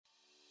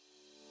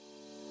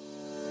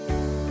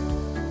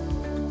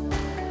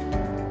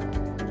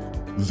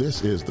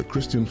This is the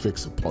Christian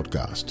Fix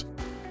podcast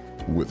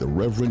with the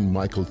Reverend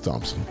Michael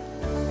Thompson.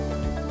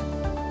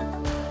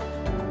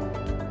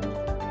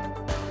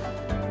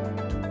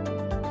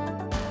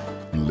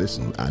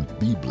 Listen and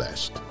be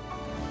blessed.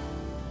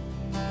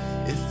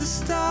 If the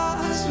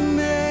stars were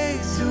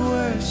made to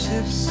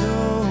worship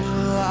so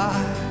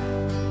high,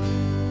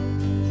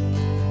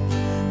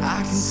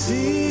 I can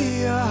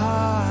see your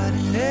heart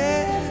in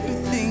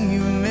everything you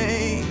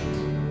made.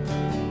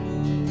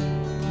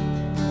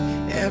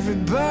 Every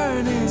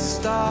burning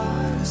star,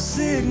 a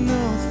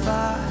signal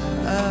fire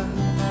of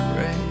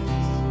grace.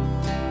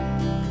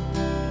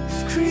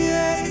 If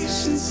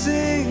creation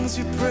sings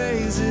your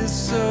praises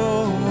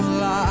so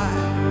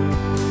loud,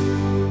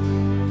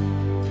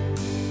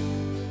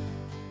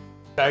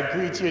 I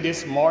greet you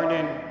this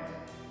morning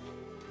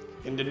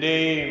in the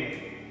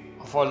name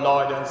of our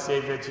Lord and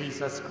Savior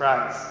Jesus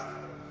Christ,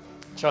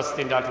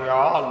 trusting that we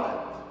are all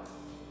well.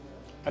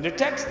 And the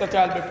text that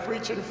I'll be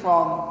preaching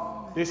from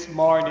this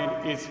morning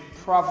is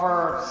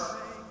Proverbs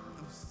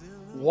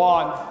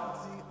 1,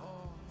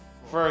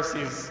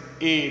 verses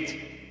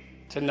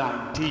 8 to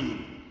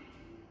 19.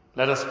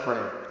 Let us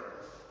pray.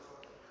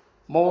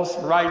 Most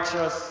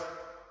righteous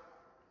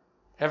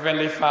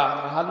Heavenly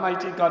Father,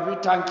 Almighty God, we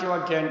thank you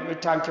again. We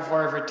thank you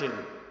for everything.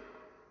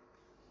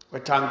 We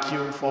thank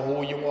you for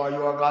who you are.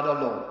 You are God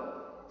alone.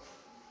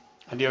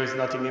 And there is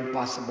nothing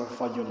impossible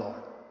for you,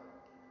 Lord.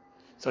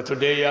 So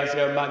today, as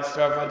your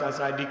manservant, as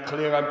I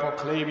declare and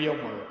proclaim your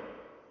word,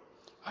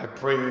 I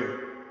pray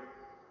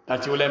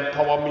that you will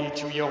empower me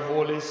through your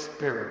Holy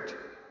Spirit.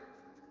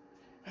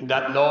 And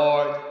that,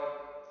 Lord,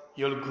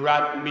 you'll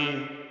grant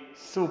me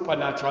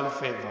supernatural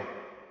favor.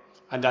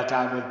 And that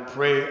I will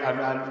pray and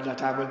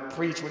that I will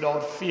preach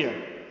without fear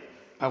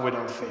and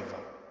without favor.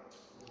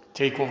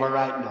 Take over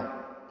right now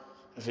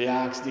as we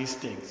ask these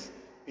things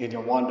in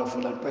your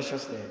wonderful and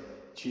precious name,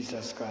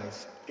 Jesus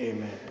Christ.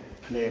 Amen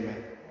and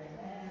amen.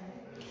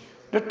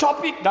 The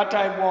topic that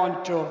I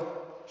want to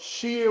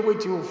share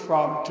with you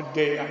from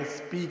today, I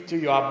speak to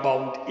you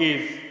about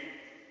is,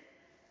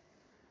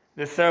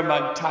 the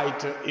sermon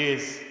title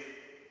is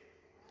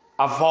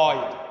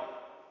Avoid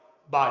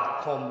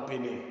Bad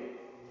Company.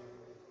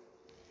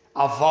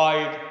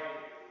 Avoid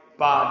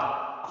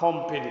bad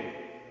company.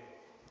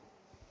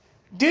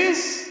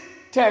 This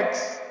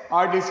text,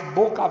 or this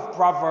book of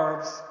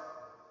Proverbs,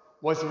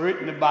 was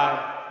written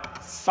by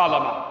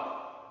Solomon.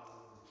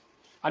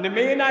 And the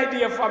main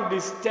idea from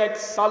this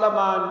text,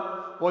 Solomon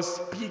was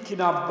speaking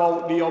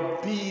about the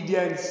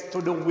obedience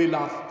to the will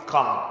of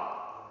God.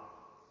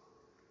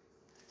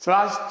 So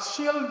as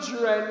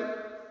children,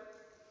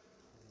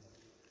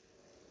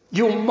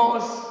 you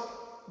must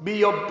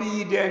be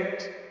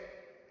obedient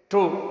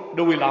to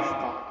the will of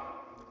God.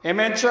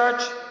 Amen,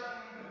 church?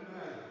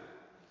 Amen.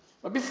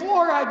 But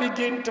before I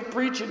begin to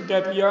preach in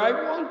depth here, I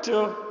want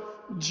to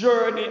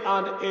journey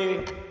on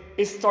a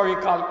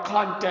historical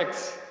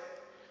context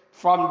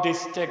from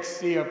this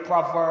text here,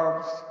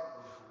 Proverbs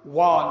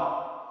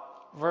 1,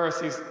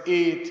 verses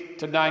 8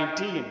 to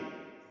 19.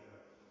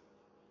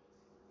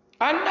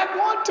 And I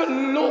want to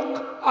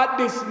look at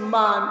this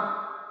man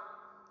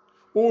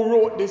who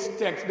wrote this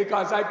text,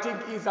 because I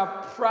think he's a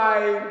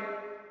prime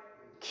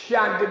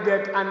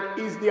candidate and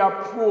is the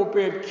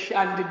appropriate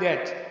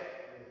candidate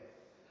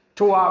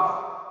to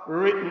have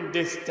written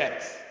this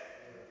text.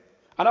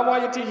 And I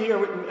want you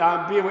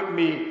to be with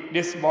me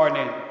this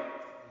morning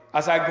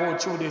as I go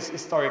through this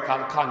historical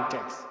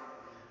context.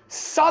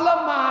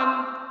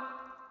 Solomon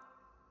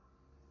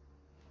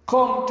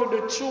come to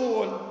the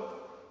throne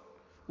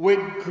with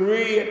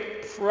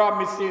great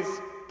promises,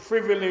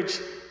 privilege,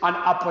 and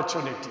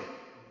opportunity.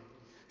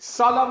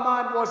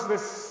 Solomon was the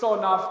son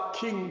of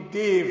King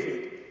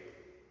David.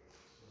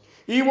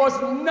 He was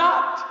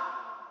not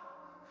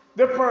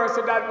the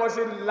person that was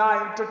in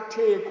line to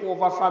take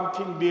over from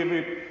King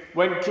David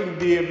when King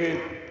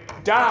David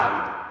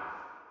died.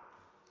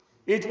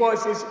 It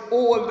was his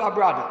older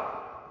brother.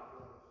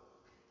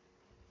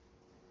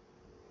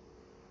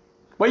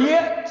 But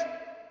yet,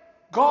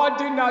 God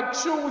did not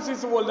choose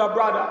his older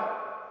brother,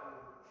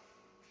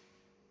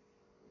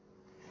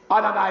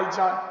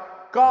 Adonijah.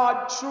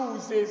 God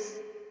chooses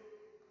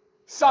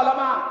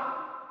Solomon.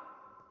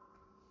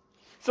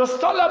 So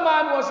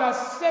Solomon was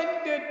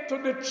ascended to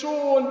the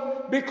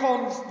throne,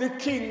 becomes the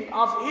king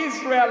of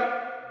Israel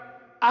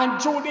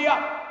and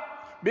Judea.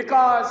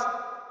 Because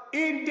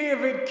in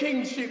David's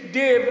kingship,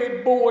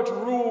 David both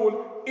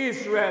ruled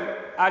Israel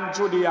and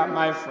Judea,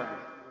 my friend.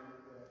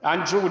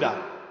 And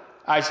Judah,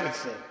 I should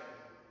say.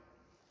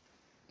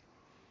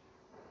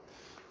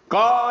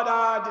 God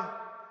had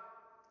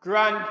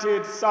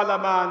granted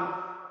Solomon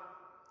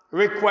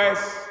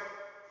requests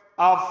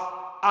of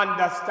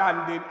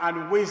understanding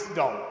and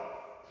wisdom.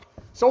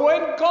 So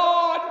when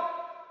God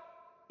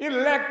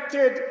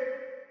elected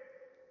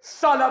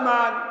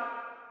Solomon,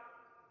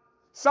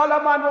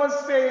 Solomon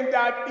was saying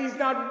that he's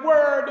not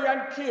worthy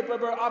and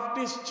capable of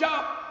this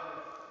job.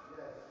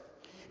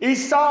 He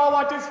saw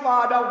what his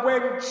father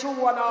went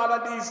through and all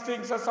of these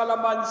things. So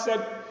Solomon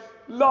said,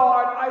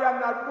 Lord, I am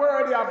not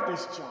worthy of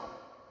this job.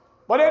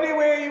 But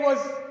anyway, he was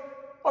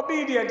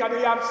obedient and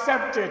he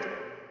accepted.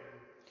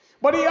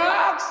 But he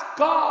asked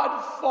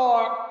God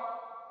for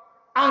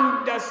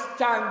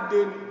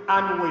understanding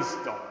and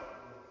wisdom.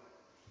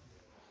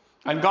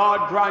 And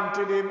God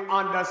granted him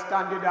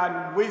understanding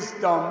and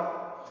wisdom,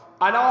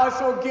 and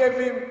also gave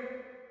him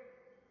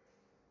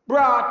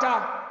brought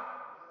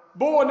a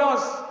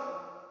bonus.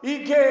 He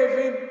gave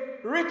him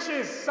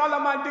riches.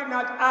 Solomon did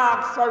not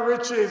ask for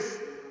riches.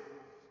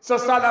 So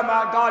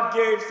God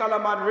gave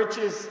Solomon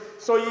riches,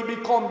 so he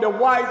became the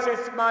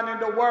wisest man in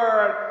the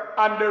world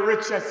and the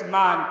richest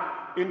man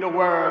in the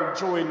world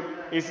during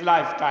his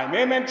lifetime.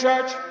 Amen,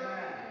 church?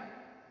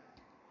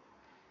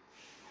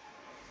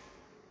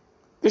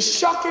 The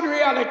shocking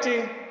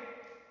reality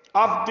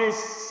of this,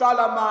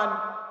 Solomon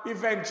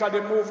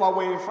eventually moved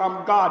away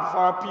from God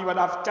for a period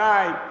of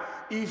time.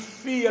 He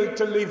failed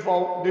to live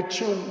out the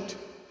truth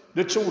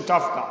of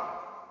God.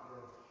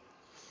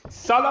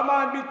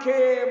 Solomon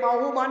became a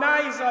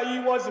womanizer. He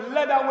was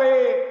led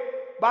away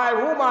by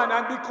woman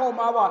and become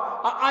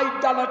an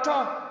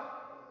idolater.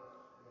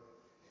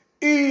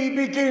 He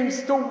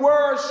begins to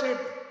worship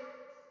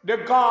the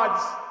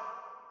gods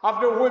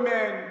of the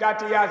women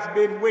that he has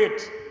been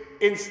with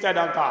instead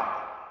of God.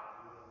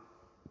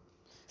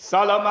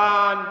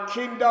 Solomon's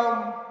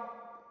kingdom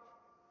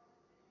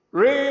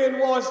reign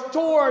was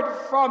torn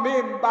from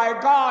him by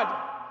God.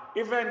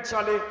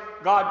 Eventually,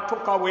 God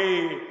took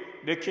away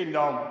the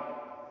kingdom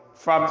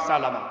from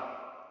Solomon.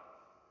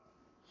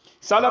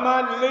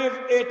 Solomon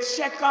lived a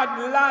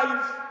checkered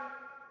life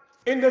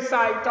in the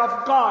sight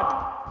of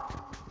God.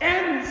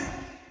 Hence,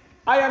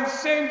 I am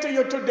saying to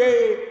you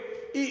today,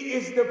 he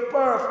is the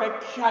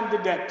perfect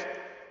candidate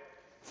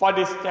for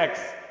this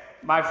text,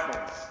 my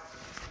friends.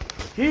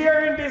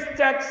 Here in this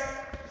text,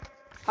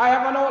 I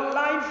have an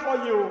outline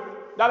for you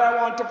that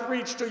I want to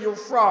preach to you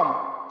from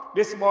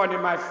this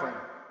morning, my friend.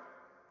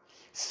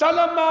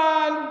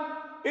 Solomon,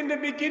 in the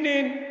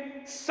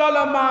beginning,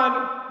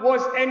 Solomon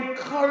was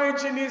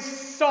encouraging his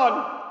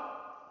son,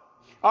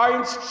 or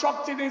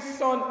instructing his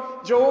son,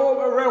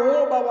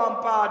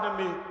 Rehoboam,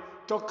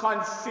 to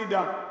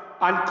consider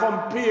and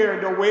compare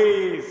the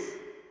ways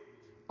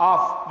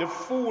of the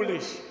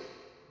foolish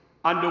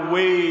and the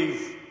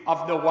ways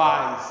of the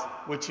wise,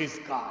 which is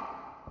God.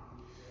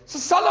 So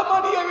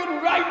Solomon here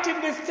in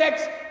writing this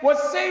text was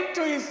saying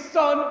to his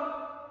son,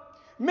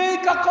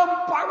 make a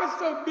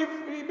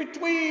comparison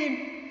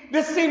between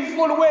the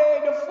sinful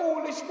way, the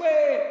foolish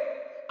way,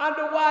 and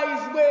the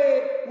wise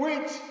way,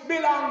 which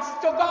belongs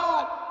to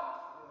God.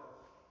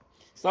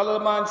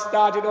 Solomon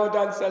started out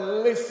and said,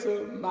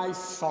 listen, my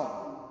son.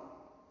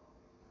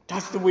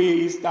 That's the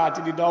way he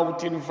started it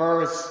out in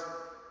verse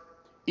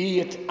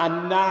 8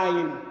 and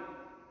 9.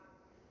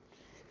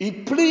 He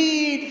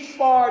pleaded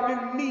for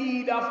the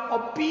need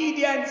of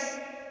obedience.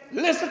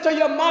 Listen to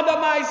your mother,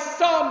 my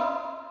son.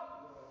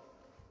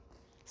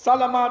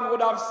 Solomon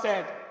would have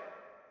said,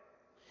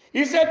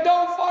 he said,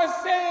 don't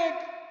forsake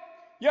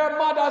your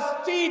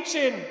mother's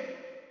teaching.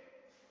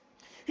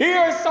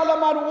 Here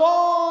Solomon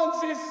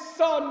warns his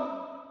son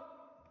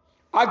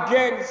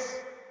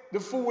against the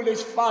foolish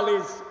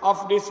follies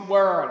of this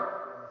world.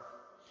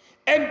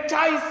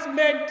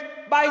 Enticement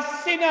by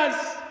sinners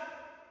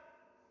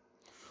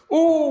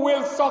who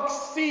will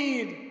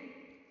succeed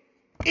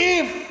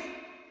if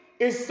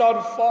his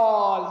son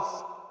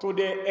falls to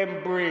their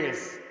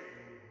embrace.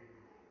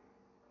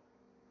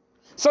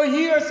 So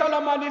here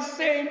Solomon is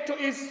saying to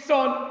his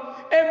son,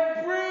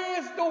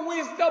 embrace the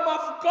wisdom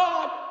of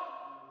God.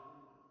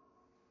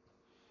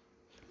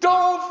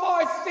 Don't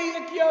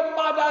forsake your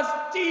mother's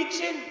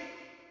teaching.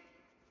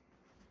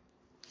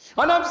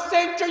 And I'm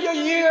saying to you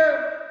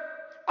here,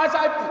 as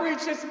I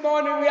preach this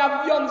morning, we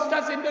have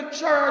youngsters in the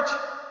church,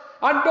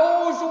 and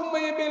those who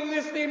may be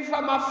listening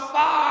from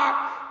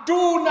afar,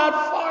 do not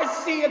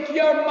forsake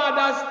your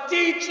mother's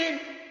teaching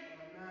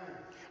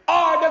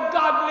or the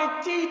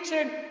godly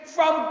teaching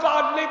from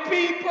godly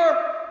people.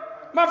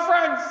 My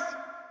friends,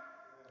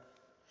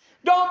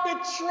 don't be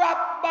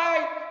trapped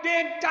by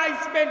the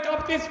enticement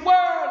of this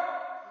world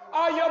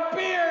or your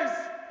peers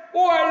who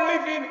are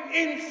living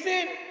in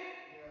sin.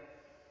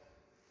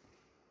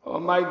 Oh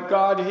my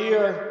God,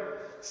 here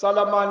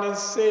Solomon is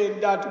saying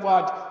that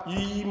what?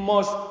 Ye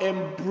must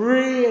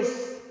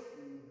embrace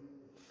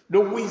the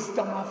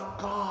wisdom of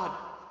God,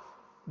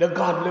 the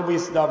godly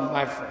wisdom,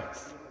 my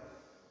friends.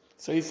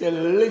 So he said,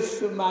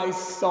 listen, my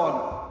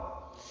son.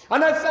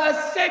 And as I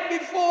said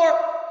before,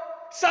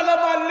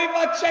 Solomon lived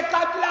a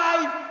checkered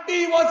life.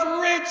 He was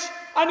rich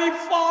and he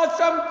fought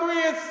some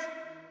grace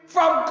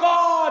from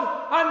God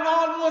and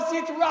almost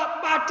hit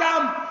rock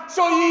bottom.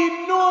 So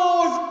he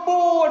knows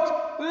both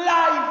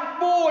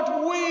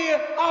way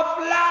of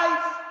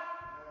life.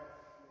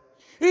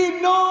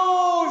 He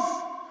knows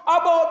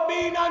about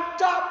being on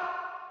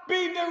top,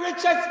 being the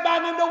richest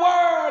man in the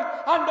world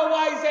and the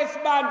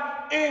wisest man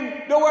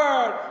in the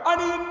world.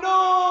 And he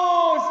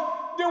knows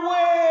the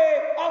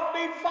way of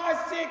being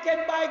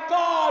forsaken by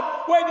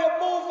God when you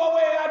move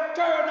away and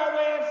turn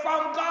away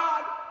from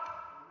God.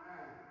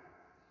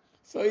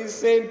 So he's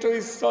saying to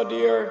his son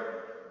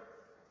here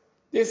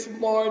this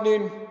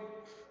morning,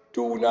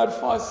 Do not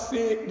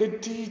forsake the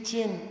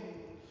teaching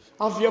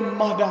of your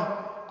mother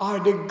or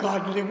the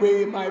godly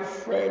way, my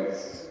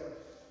friends.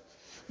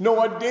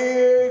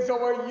 Nowadays,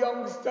 our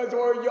youngsters,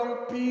 our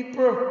young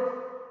people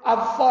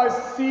have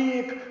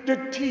forsake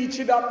the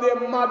teaching of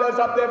their mothers,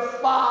 of their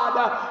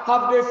father,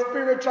 of their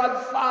spiritual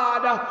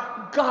father,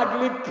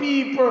 godly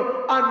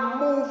people, and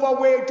move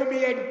away to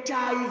be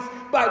enticed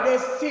by their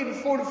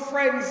sinful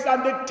friends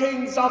and the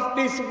things of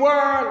this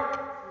world.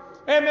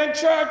 Amen,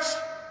 church?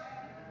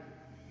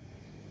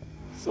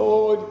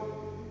 So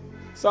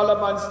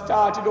Solomon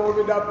started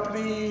over with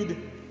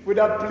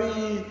a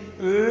plea,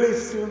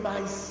 listen,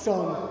 my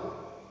son.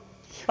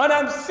 And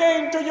I'm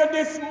saying to you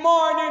this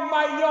morning,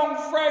 my young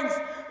friends,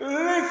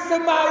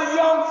 listen, my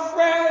young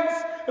friends,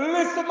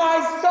 listen, my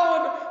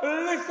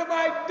son, listen,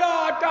 my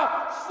daughter,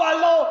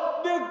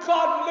 follow the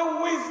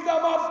godly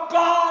wisdom of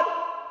God.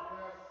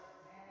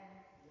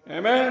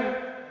 Amen.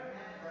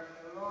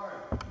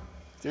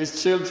 It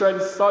is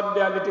Children's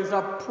Sunday, and it is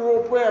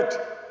appropriate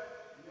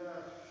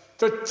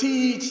to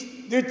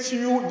teach the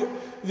youth.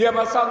 The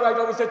other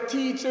songwriter was to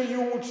teach the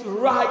youth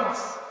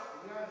rights.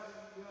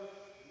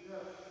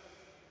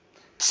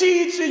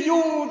 Teach the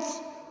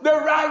youth the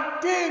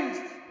right things.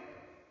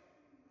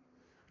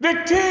 The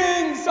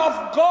things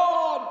of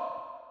God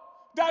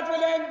that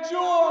will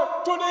endure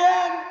to the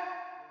end.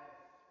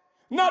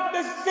 Not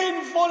the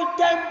sinful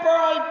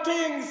temporal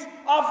things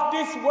of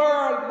this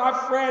world, my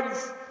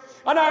friends.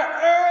 And I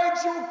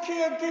urge you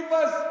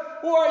caregivers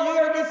who are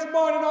here this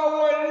morning or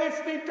who are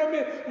listening to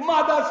me,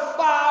 mothers,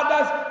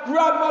 fathers,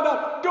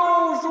 grandmothers,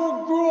 those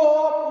who grow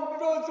up,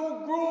 those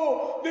who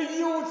grow, the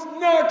youth,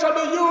 nurture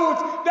the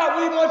youth, that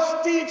we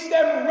must teach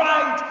them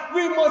right.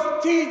 We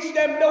must teach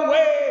them the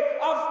way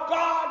of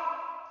God.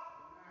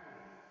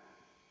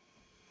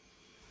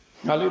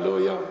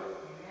 Hallelujah.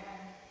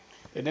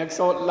 The next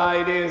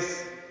outline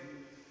is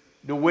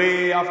the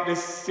way of the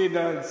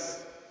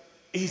sinners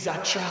is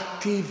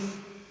attractive.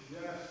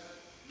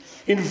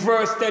 In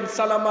verse 10,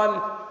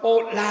 Solomon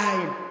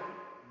outlined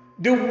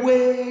the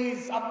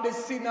ways of the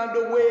sinner and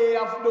the way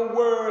of the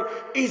world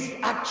is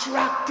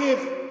attractive.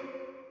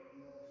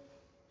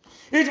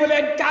 It will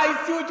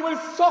entice you, it will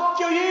suck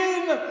you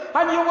in,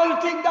 and you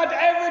will think that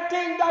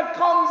everything that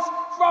comes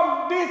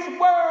from this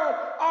world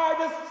or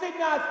the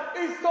sinners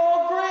is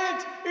so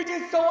great, it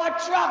is so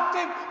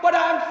attractive. But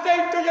I'm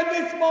saying to you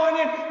this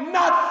morning,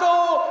 not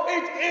so.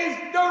 It is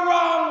the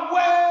wrong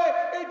way.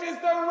 It is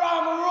the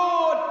wrong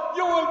road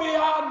you will be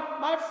on,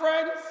 my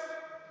friends.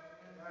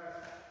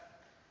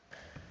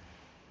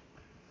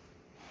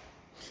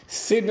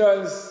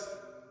 Sinners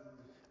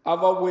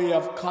have a way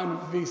of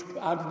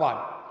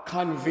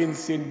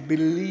convincing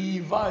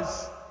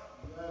believers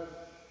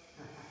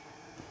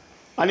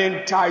and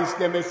entice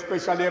them,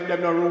 especially if they're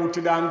not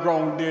rooted and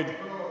grounded.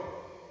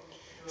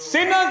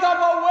 Sinners have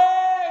a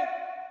way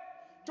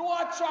to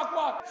attract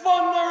what?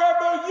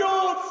 Vulnerable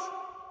youths.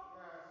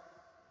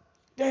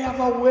 They have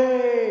a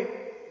way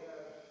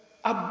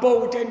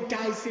about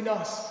enticing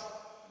us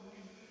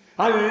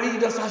and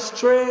lead us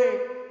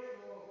astray.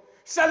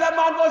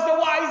 Solomon was the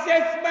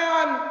wisest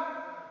man,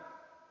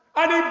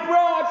 and he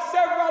brought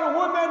several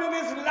women in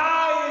his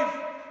life,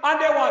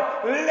 and they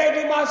led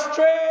him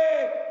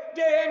astray.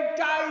 They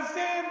entice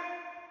him,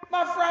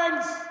 my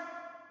friends.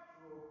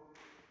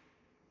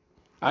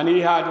 And he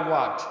had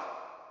what?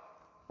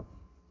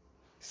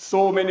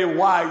 So many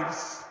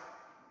wives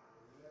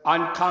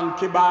and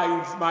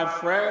concubines, my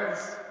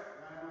friends.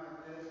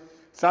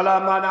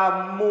 Solomon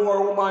had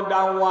more women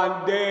than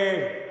one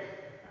day.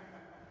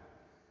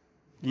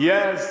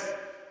 Yes.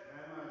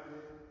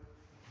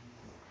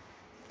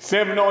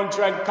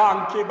 700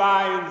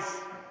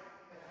 concubines.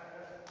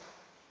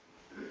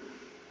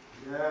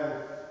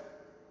 Yes.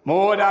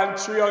 More than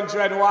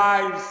 300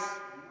 wives.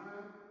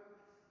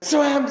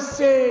 So I'm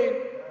saying,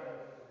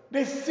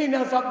 the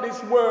sinners of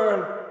this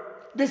world,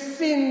 the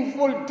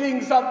sinful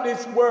things of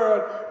this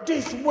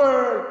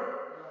world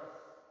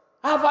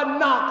have a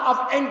knack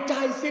of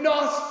enticing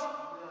us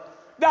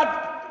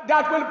that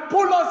will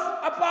pull us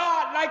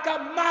apart like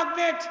a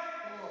magnet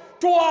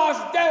towards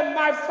them,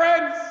 my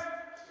friends.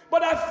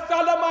 But as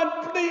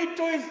Solomon pleaded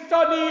to his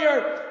son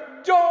here,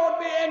 don't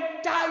be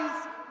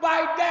enticed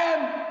by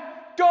them.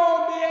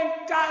 Don't be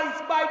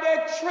enticed by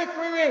their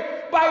trickery,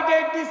 by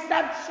their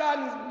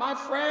deceptions, my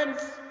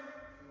friends.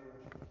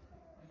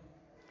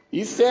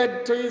 He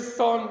said to his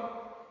son,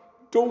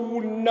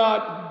 do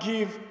not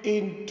give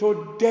in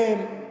to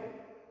them.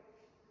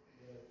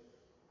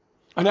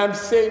 And I'm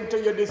saying to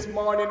you this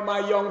morning, my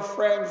young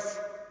friends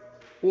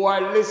who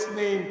are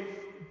listening,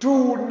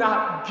 do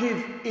not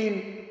give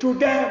in to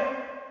them.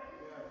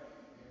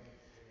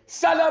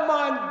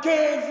 Solomon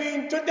gave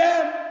in to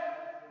them,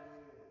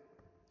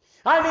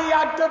 and he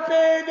had to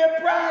pay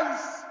the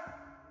price.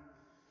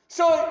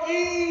 So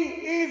he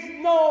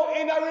is now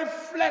in a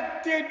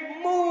reflected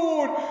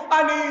mood,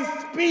 and he is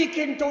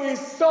speaking to his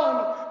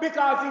son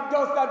because he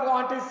does not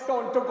want his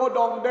son to go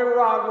down the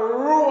wrong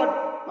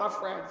road, my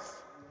friends.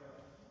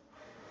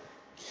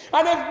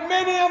 And if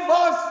many of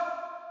us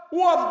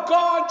who have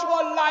gone through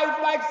a life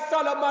like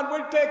Solomon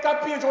will take a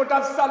page out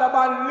of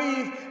Solomon,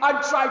 leave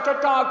and try to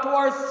talk to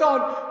our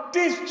son.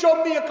 This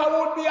Jamaica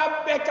would be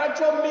a better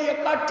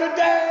Jamaica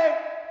today.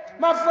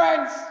 My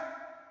friends,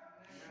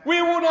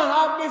 we wouldn't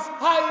have this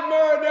high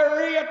murder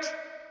rate,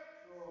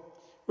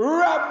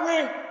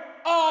 robbery,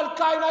 all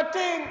kind of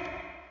thing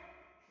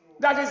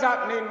that is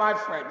happening, my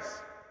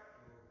friends.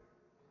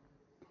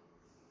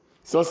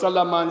 So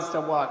Solomon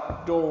said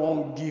what?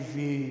 Don't give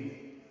in,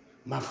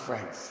 my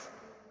friends.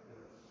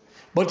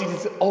 But it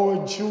is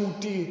our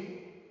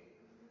duty.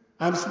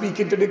 I'm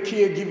speaking to the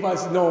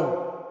caregivers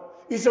now.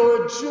 It's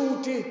our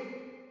duty.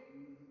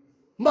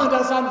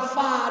 Mothers and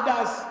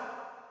fathers.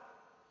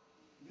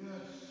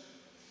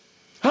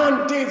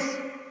 Aunties,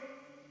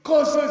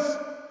 cousins,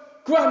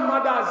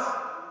 grandmothers.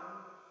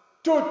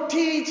 To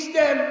teach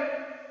them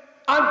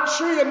and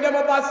train them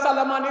up as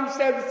Solomon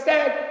himself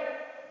said.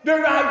 The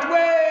right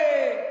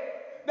way.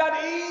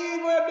 That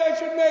even if they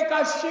should make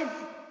a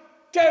shift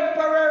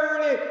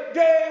temporarily,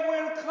 they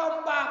will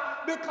come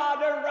back because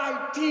the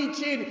right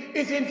teaching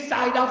is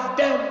inside of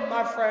them,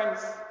 my friends.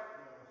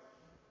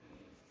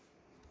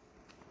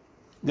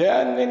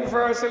 Then in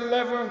verse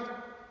 11,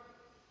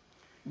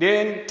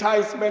 the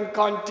enticement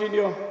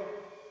continue.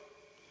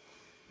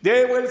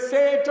 They will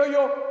say to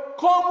you,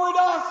 come with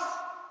us.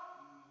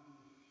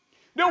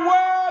 The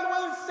world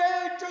will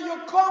say to you,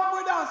 come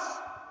with us.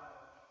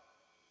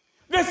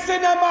 The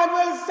sinner man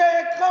will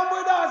say, come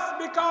with us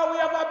because we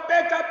have a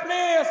better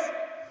place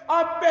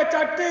and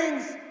better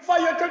things for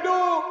you to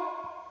do.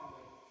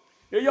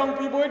 The young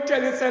people will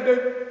tell you, say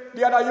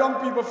the other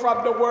young people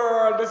from the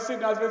world, the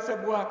sinners will say,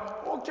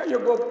 what? How can you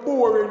go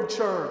boring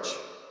church?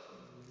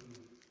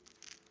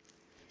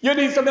 You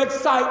need some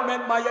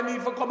excitement, man. You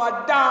need to come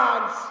and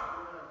dance.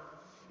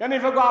 You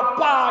need to go a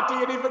party.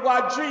 You need to go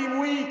a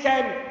dream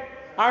weekend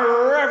and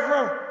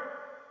revel.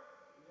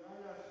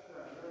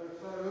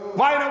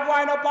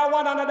 Wind up on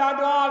one another and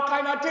do all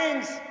kind of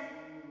things.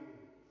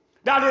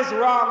 That is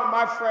wrong,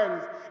 my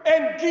friends.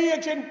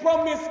 Engage in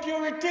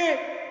promiscuity.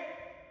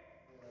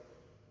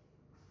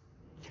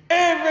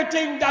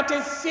 Everything that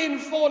is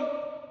sinful,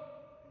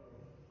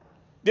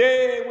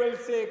 they will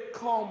say,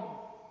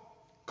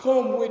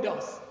 come with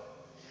us.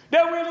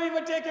 They will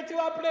even take you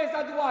to a place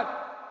that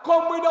what?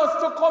 Come with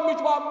us to commit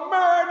a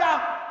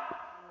murder,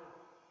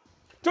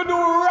 to do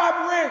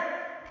robbery.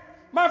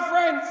 My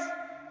friends,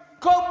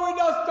 come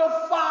with us to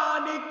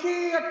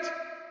fornicate.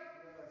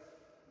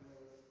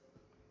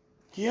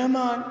 Yeah,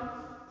 man.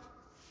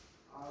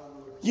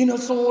 You know,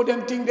 some of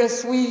them think they're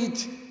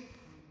sweet.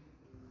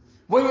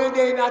 When you're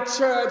there in a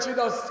church, you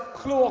just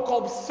cloak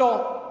up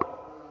so.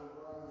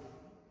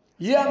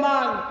 Yeah,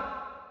 man.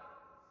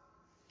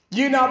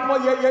 You're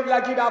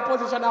like in a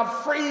position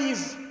of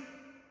freeze.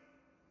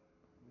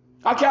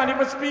 I can't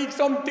even speak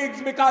some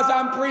things because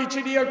I'm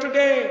preaching here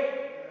today.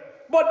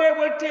 But they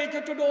will take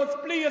you to those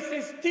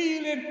places,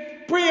 stealing,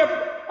 peer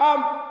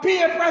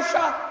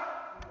pressure.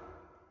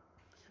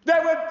 They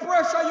will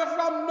pressure you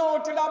from now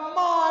till the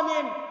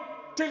morning,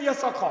 till you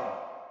succumb.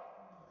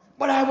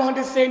 But I want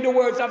to say in the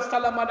words of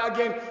Solomon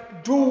again,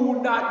 do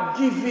not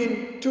give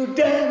in to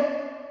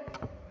them.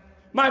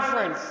 My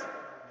friends,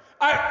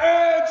 I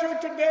urge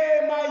you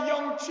today, my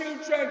young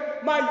children,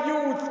 my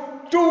youth,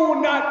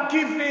 do not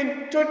give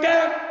in to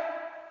them.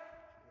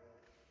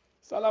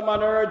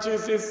 Solomon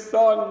urges his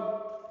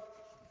son.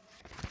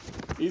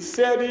 He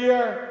said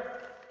here,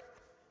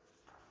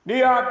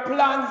 there are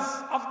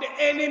plans of the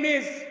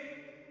enemies.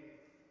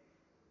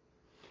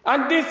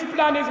 And this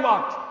plan is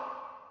what?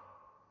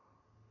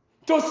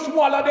 To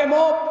swallow them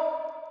up.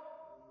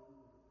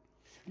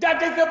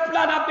 That is the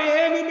plan of the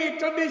enemy,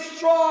 to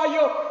destroy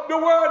you. The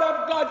word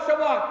of God says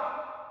what?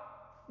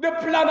 The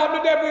plan of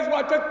the devil is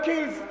what? To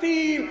kill,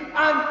 steal,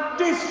 and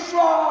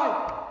destroy.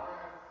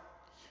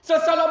 So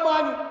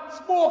Solomon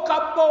spoke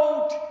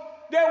about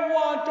they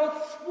want to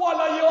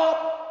swallow you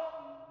up.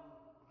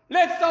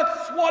 Let's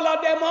not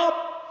swallow them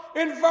up.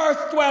 In verse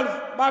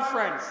 12, my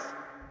friends,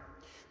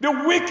 the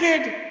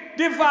wicked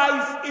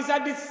device is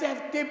a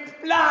deceptive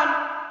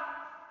plan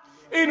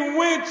in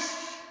which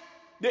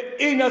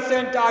the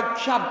innocent are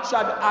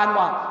captured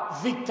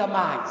and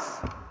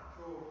victimized.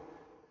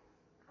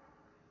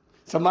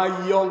 So my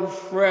young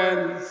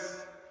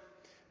friends,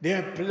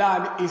 their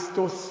plan is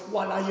to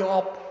swallow you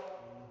up.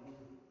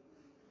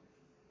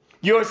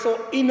 You're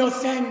so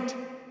innocent.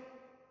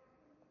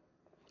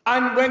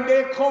 And when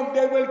they come,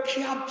 they will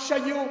capture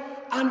you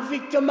and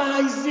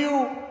victimize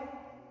you.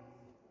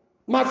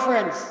 My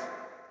friends.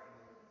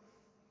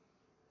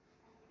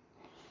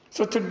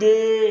 So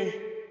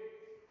today,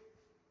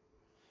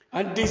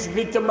 and this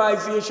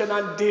victimization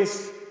and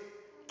this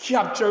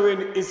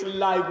capturing is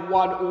like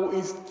one who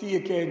is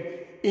taken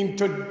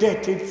into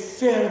death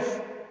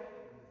itself.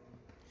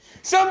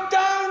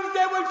 Sometimes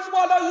they will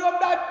swallow you up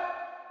that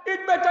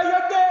it better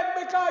you're dead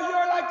because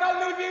you're like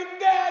a living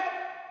dead.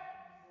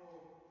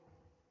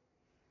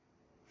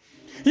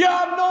 You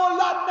have no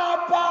lot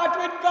nor part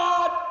with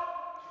God.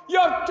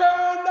 You've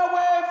turned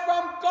away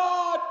from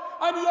God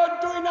and you're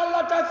doing a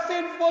lot of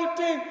sinful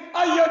things,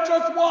 and you're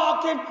just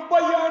walking,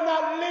 but you're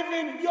not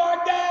living,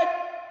 you're dead.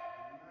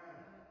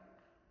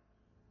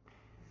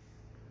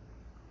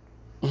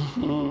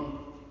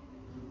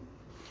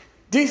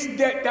 This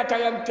death that I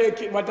am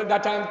taking,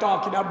 that I am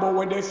talking about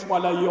when they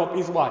swallow you up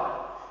is what?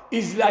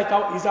 Is like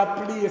is a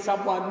place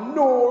of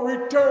no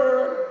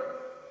return.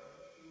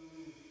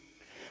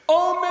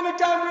 How many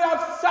times we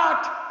have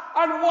sat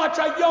and watched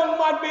a young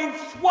man being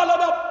swallowed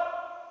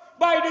up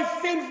by the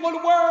sinful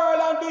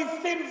world and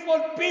these sinful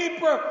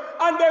people,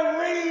 and they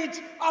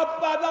reach a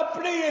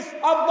place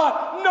of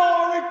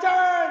no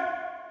return.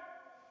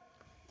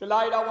 The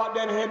either what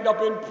then end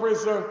up in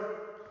prison,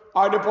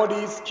 or the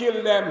police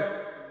kill them,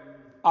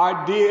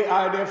 or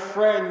their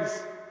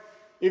friends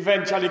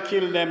eventually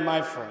kill them,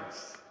 my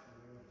friends.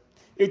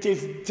 It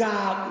is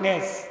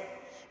darkness.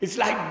 It's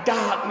like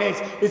darkness.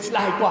 It's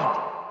like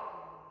what?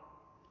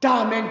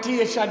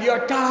 Tormentation.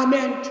 Your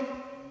torment.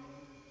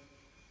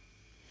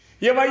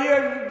 You ever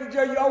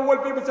hear your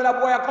old people say that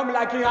boy are coming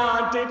like he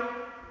haunted?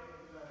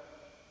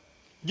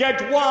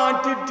 Get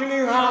wanted till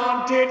he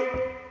haunted.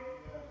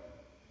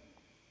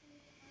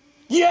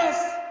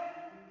 Yes.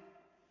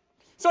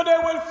 So they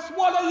will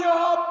swallow you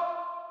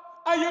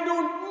up, and you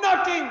do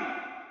nothing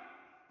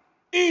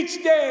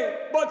each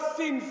day but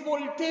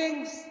sinful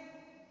things.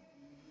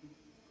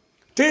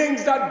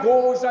 Things that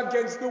goes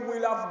against the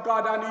will of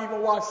God and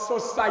even what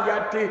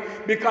society,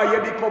 because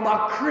you become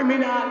a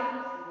criminal.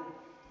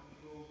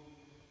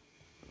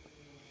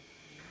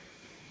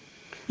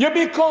 You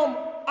become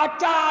a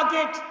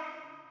target.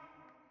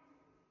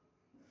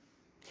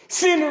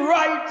 Sin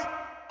right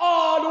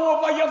all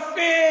over your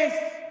face.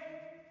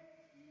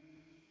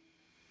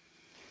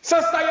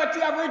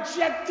 Society has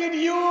rejected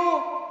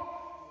you.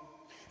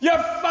 Your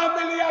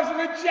family has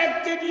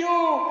rejected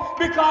you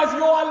because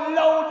you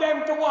allow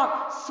them to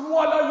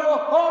swallow you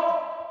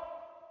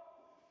up.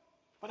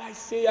 But I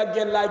say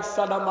again, like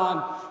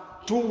Solomon,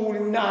 do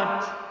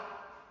not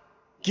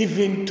give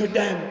in to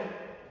them.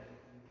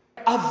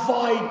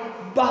 Avoid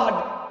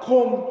bad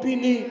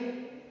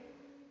company.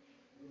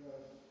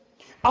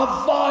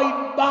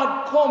 Avoid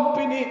bad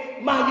company,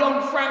 my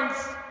young friends.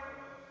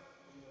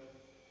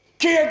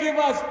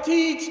 Caregivers,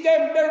 teach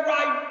them the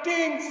right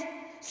things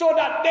so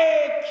that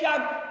they can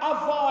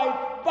avoid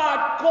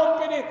bad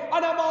company.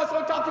 And I'm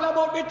also talking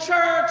about the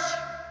church.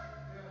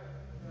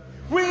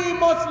 We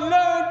must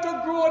learn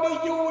to grow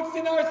the youths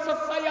in our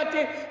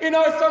society, in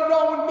our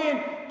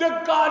surrounding,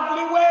 the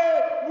godly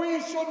way.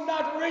 We should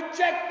not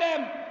reject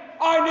them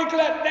or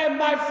neglect them,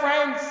 my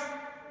friends.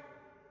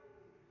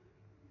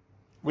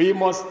 We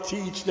must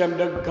teach them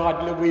the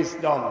godly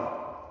wisdom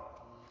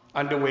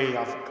and the way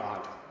of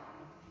God.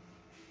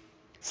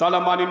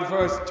 Solomon in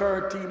verse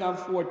 13 and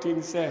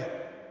 14 says,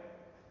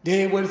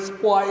 they will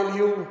spoil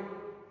you,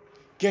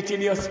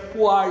 getting you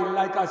spoiled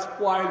like a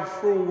spoiled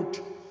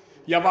fruit.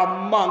 You have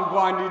a mango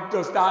and it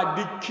just start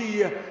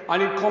decay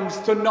and it comes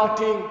to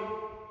nothing.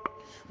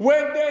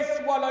 When they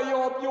swallow you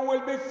up, you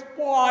will be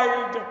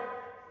spoiled.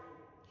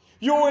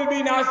 You will be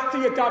in a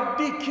state of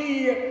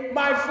decay,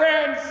 my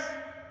friends.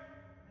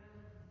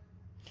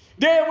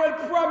 They will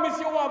promise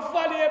you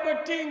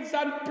valuable things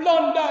and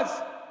plunders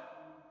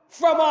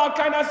from all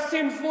kind of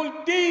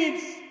sinful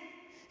deeds,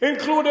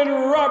 including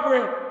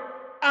robbery,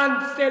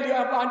 and sell you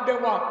and they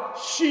will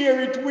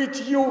share it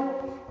with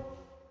you.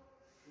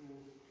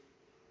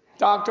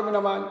 Talk to me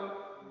now, man.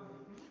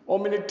 How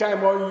many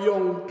times our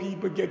young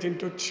people get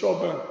into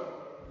trouble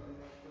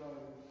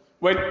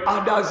when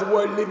others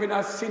were living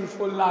a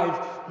sinful life,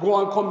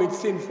 go and commit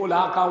sinful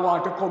act and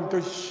want to come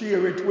to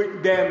share it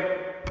with them?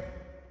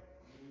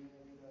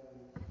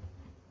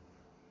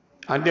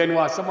 And then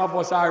what? Some of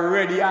us are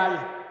ready,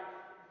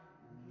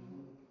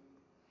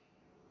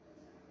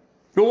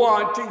 we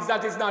want things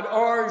that is not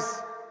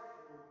ours.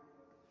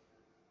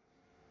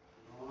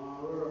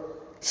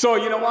 So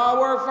you know what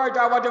work for it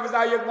or whatever is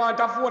that you want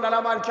a phone and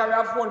a man carry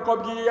a phone,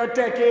 come give you,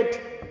 take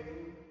it.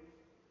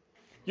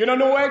 You don't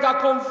know where it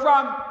come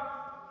from.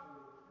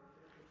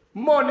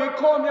 Money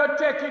come, you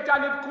take it,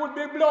 and it could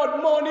be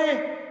blood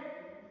money.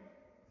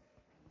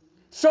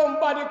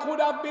 Somebody could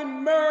have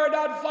been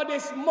murdered for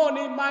this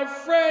money, my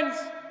friends.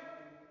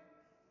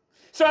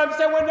 So I'm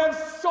saying when they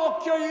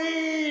suck you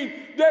in,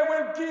 they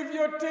will give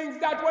you things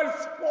that will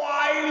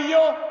spoil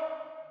you.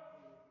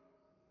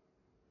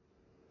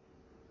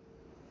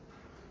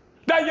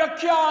 That you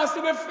can't see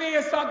the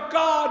face of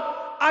God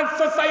and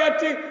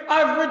society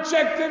have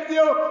rejected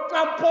you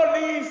from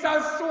police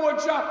and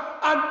soldier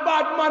and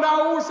bad man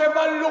and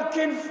whosoever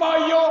looking for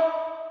you.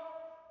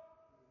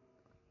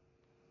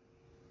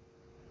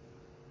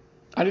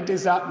 And it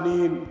is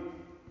happening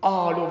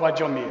all over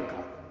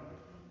Jamaica.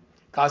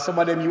 Because some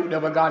of them youth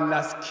never gone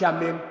and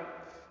scamming.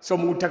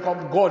 Some who take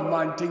up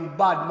gunman thing,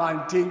 bad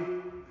man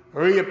thing,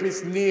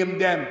 rapists name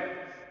them.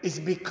 It's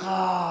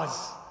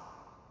because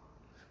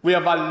we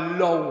have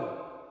allowed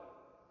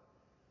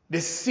the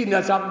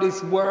sinners of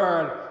this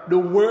world,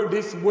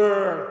 this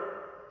world,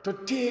 to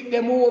take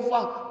them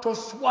over, to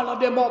swallow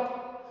them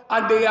up,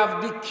 and they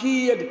have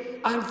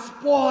decayed and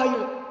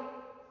spoiled.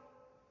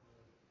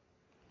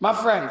 My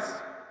friends,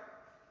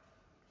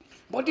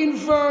 but in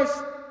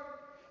verse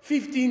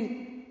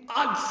 15,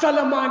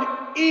 Solomon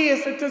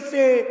is to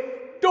say,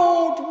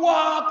 don't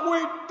walk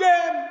with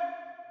them.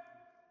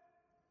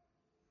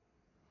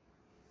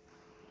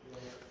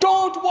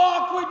 Don't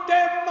walk with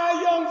them,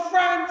 my young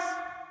friends.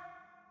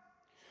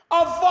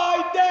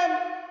 Avoid them.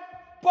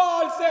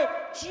 Paul said,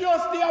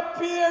 just the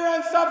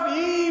appearance of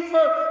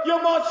evil,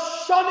 you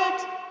must shun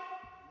it.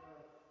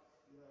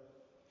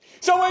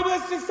 So when you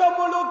see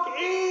someone look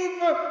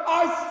evil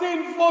or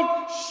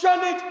sinful,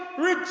 shun it,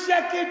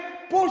 reject it,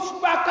 push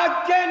back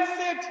against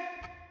it.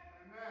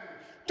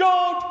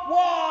 Don't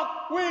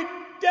walk with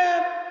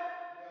them.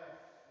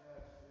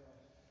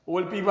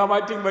 Well, people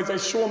might think, but say,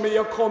 show me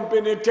your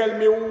company, tell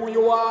me who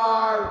you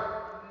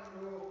are.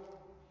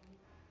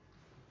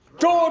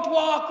 Don't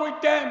walk with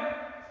them.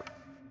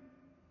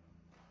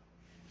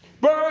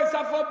 Birds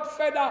of a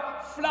feather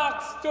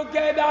flocks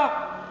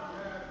together.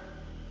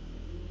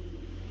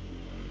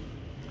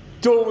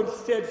 Don't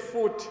set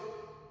foot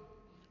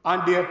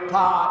on their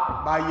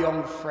path, my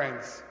young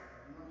friends.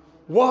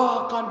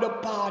 Walk on the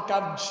path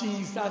of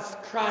Jesus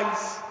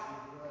Christ.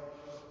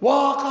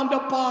 Walk on the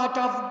path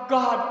of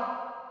God.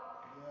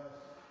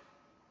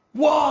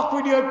 Walk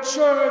with your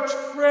church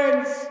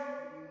friends.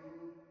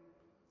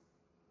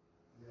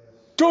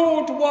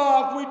 Don't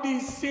walk with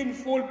these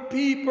sinful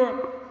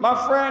people,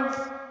 my friends.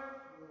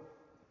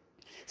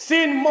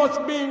 Sin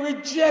must be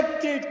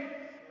rejected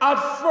at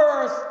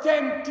first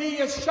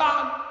temptation.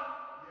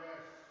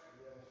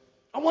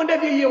 I wonder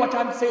if you hear what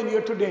I'm saying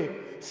here today.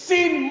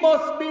 Sin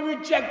must be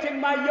rejected,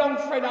 my young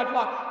friend, at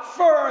what?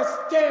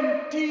 First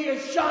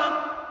temptation.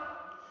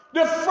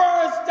 The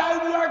first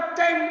time you are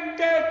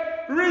tempted,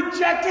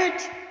 reject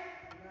it.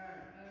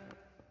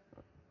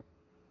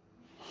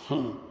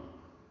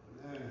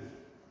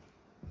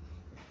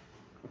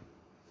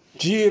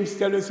 James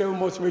tells us we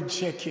must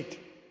reject it.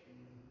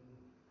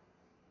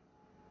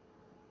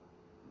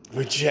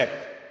 Reject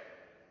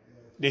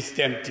this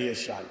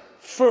temptation.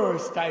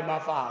 First time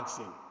of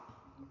asking.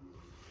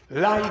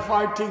 Life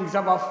are things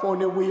of a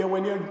funny way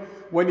when you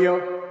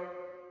know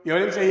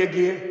them say you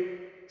give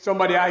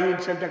somebody a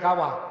inch and take a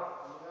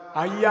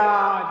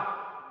yard.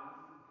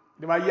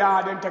 They have a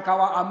yard and take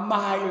a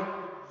mile.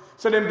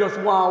 So them just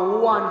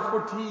want 1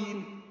 foot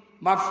in,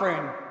 my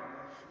friend.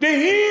 The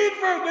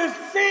evil, the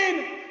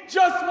sin,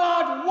 just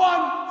want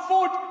 1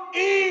 foot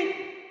in.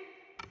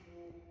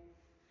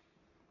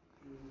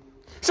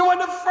 So when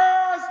the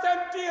first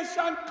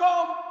temptation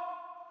comes,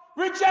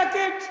 reject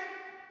it.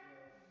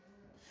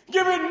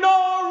 Give it no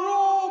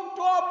room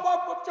to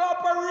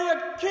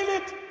operate. Kill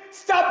it.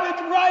 Stop it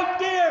right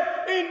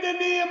there in the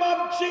name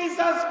of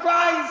Jesus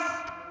Christ.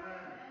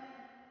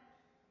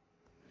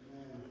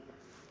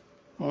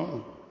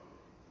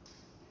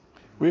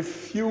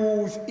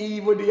 Refuse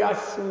even the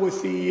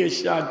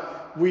association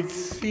with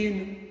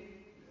sin.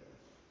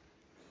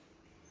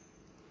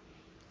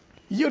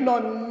 You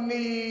don't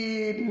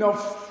need no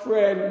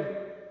friend.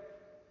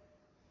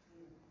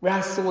 We are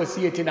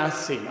associating a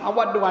sin. And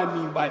what do I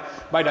mean by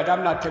that?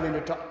 I'm not telling you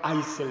to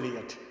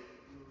isolate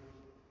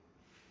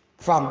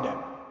from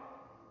them.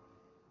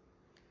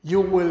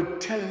 You will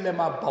tell them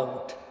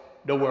about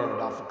the word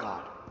of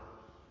God.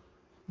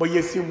 But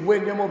you see,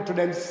 when them up to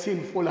them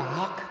sinful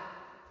hack,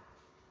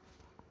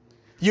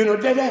 you know,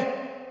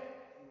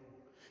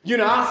 you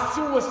know,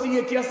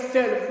 associate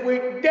yourself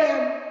with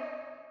them.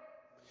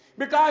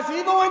 Because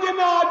even when you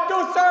not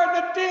do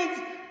certain things,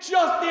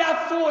 just the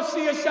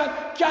association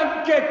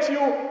can get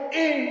you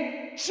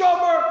in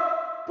trouble,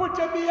 put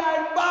you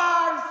behind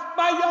bars.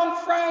 My young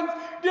friends,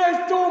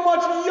 there's too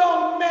much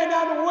young men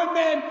and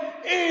women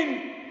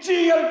in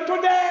jail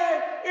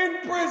today, in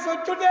prison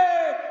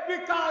today,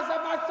 because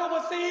of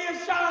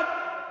association.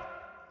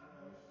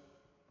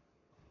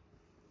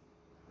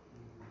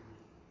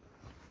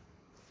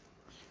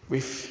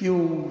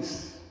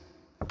 Refuse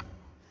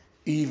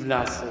evil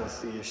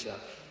association.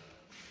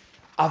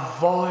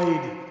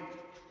 Avoid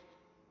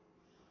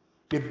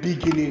the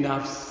beginning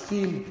of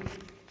sin.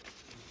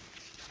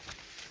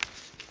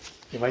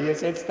 If I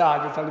said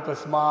start with a little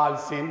small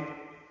sin,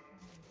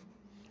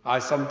 or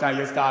sometimes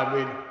you start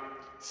with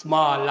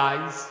small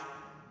lies,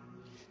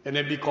 then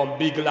you become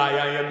big liar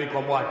and you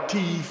become what?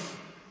 Thief.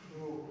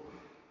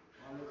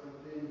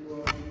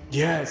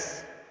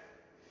 Yes.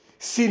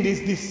 Sin is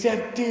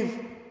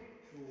deceptive.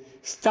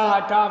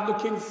 Start off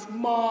looking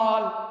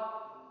small,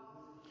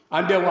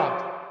 and then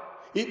what?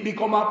 It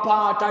become a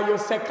part of your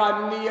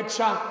second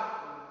nature.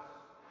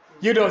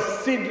 You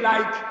just sin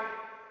like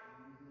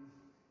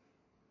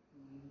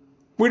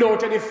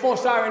without any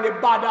fuss or any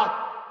bother.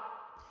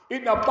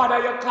 It not bother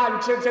your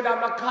conscience. You have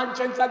no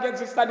conscience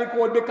against the study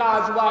code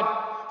because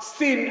what?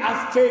 Sin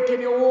has taken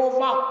you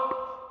over.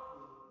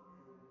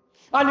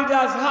 And it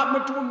has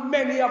happened to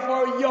many of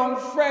our young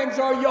friends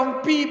or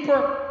young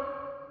people.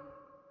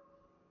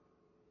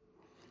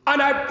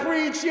 And I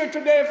preach here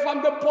today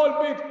from the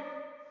pulpit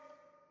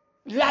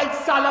like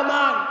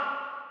Solomon,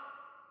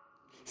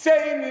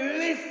 saying,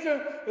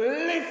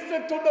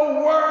 listen to the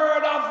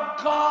word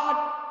of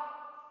God.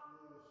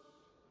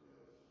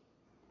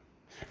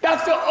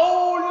 That's the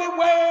only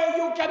way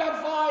you can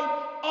avoid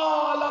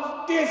all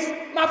of this,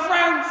 my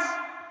friends.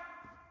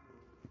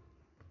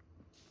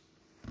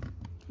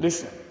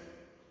 Listen,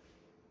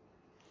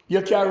 you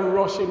can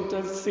rush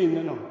into sin,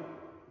 you know,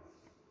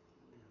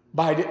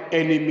 by the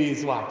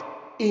enemy's what?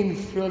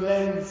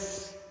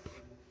 Influence.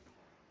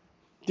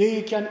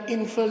 They can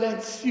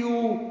influence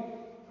you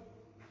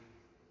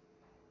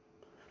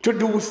to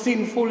do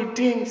sinful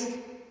things.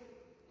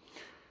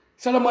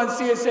 Solomon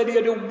said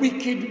here, the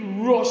wicked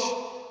rush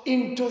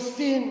into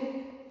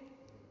sin,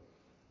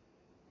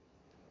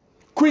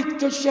 quick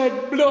to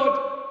shed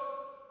blood.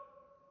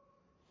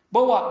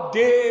 But what?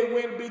 They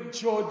will be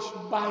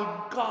judged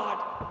by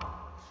God.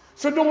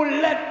 So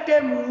don't let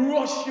them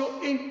rush you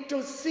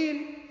into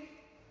sin.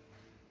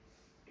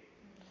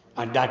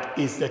 And that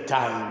is the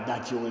time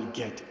that you will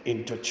get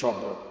into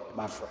trouble,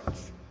 my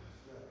friends.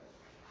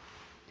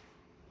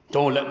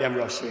 Don't let them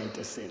rush you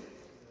into sin.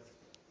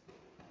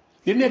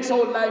 The next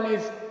outline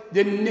is,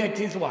 the net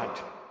is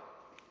what?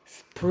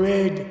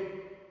 Spread.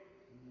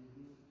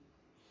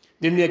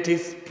 The net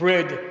is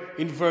spread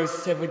in verse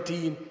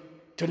 17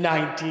 to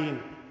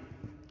 19.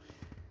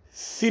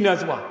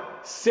 Sinners what?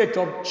 Set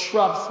up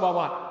traps for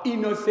what?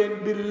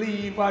 Innocent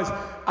believers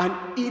and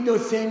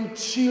innocent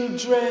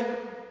children.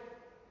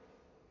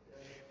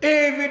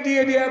 Every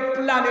day they are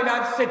planning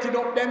and setting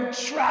up them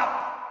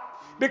trap.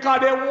 Because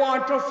they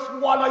want to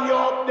swallow you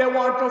up. They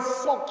want to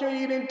suck you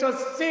into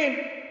sin.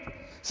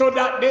 So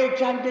that they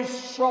can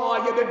destroy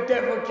you. The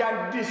devil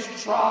can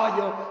destroy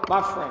you,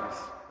 my friends.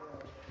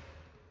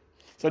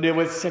 So they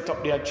will set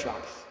up their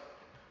traps.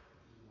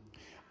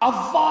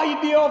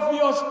 Avoid the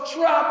obvious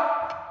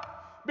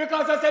trap.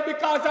 Because I said,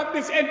 because of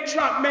this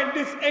entrapment,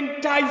 this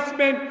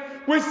enticement,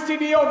 we see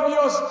the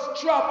obvious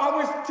trap and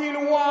we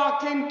still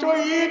walk into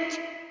it.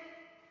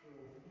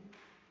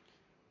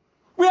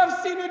 We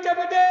have seen it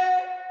every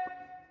day.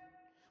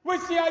 We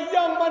see a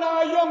young man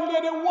or a young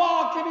lady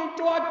walking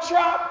into a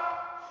trap.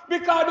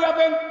 Because they have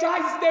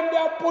enticed them, they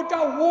have put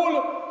a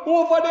wool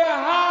over their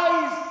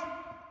eyes.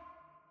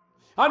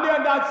 And they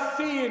are not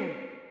seeing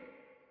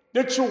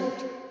the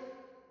truth.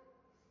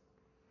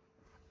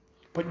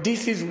 But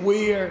this is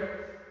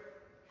where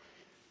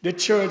the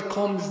church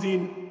comes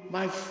in,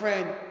 my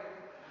friend.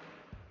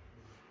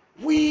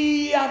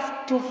 We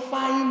have to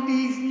find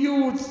these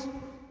youths.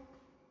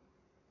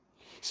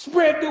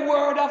 Spread the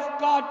word of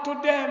God to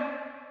them.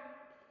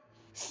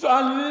 So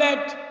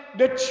let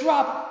the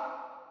trap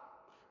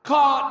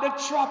caught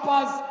the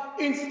trappers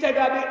instead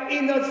of the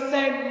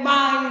innocent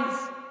minds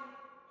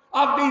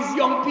of these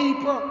young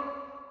people.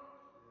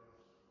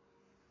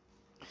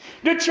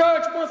 The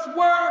church must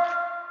work.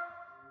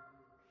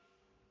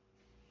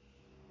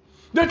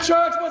 The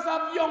church must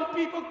have young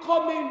people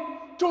coming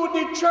to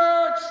the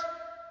church.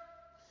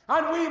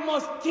 And we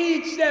must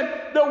teach them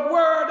the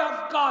word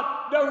of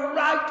God the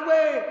right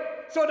way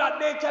so that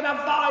they can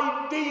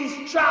avoid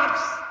these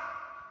traps.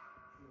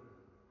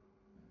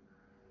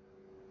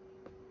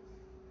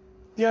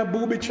 There are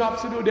booby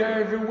traps,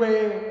 they're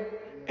everywhere.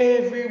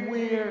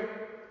 Everywhere.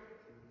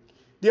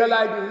 They're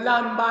like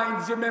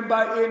landmines,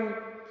 remember in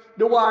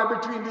the war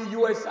between the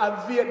US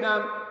and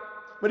Vietnam,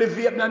 where the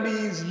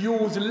Vietnamese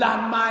used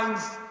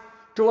landmines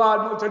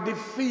to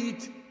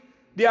defeat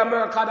the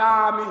American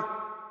army.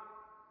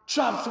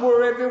 Traps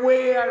were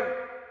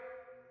everywhere.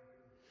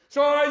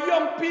 So our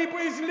young people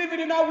is living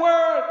in a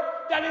world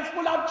that is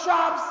full of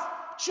traps.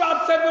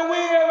 Traps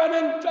everywhere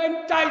and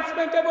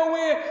enticement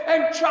everywhere.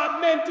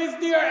 Entrapment is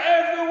there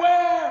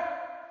everywhere.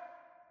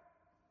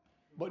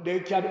 But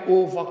they can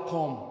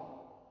overcome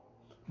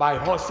by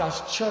us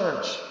as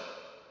church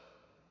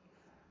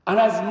and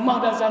as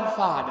mothers and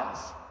fathers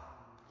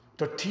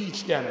to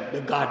teach them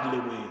the godly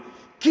way.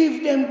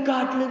 Give them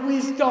godly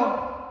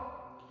wisdom.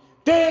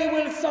 They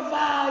will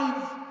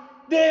survive.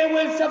 They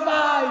will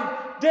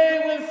survive.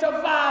 They will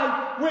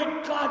survive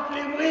with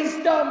godly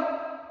wisdom.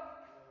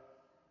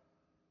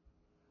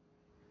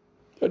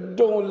 But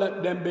don't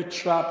let them be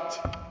trapped.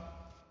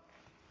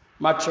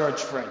 My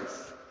church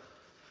friends,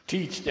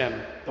 teach them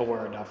the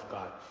word of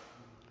God.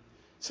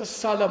 So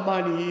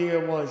Solomon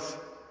here was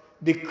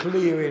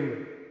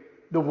declaring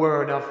the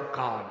word of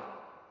God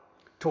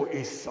to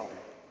his son.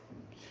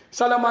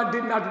 Solomon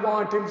did not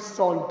want his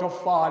son to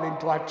fall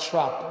into a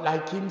trap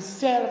like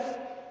himself.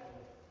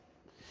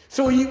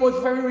 So he was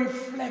very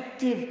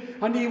reflective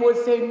and he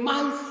was saying,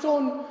 my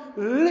son,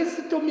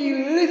 listen to me,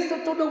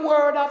 listen to the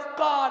word of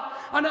God.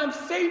 And I'm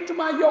saying to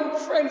my young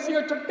friends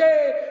here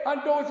today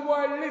and those who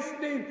are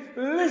listening,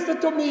 listen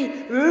to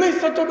me,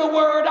 listen to the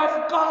word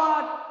of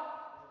God.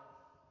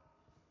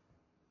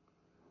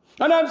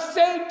 And I'm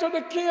saying to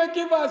the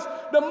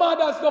caregivers, the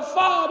mothers, the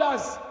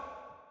fathers,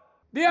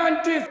 the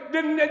aunties,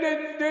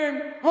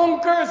 the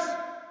uncles,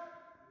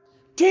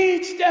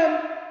 teach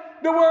them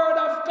the word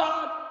of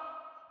God.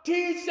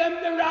 Teach them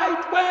the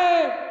right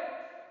way.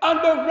 And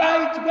the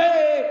right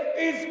way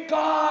is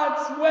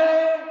God's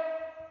way.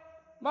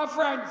 My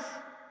friends,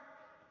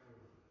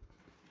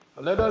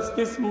 let us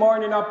this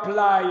morning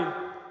apply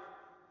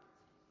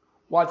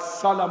what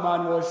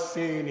Solomon was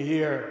saying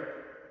here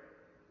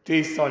to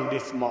his son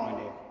this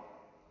morning.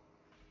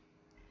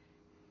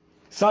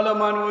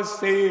 Solomon was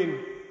saying,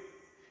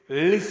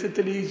 listen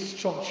to the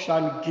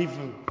instruction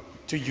given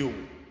to you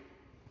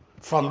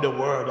from the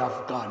word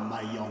of God,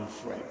 my young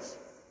friends.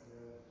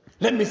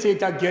 Let me say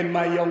it again,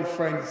 my young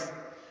friends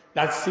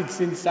that sits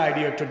inside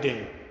here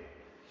today.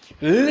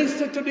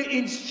 Listen to the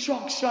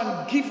instruction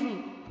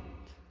given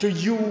to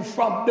you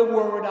from the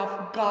word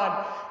of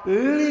God.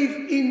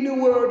 Live in the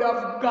word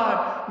of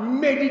God.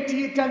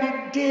 Meditate on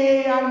it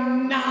day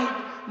and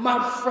night,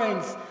 my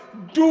friends.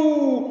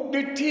 Do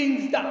the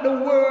things that the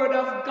word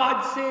of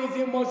God says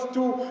you must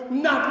do,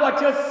 not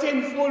what your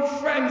sinful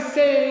friend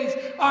says,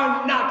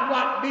 or not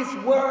what this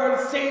world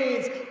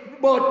says,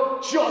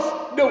 but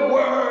just the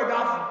word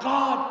of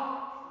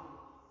God.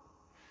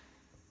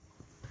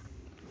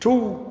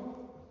 2,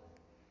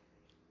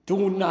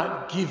 do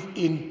not give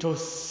in to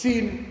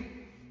sin.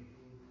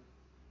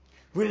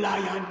 Rely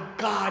on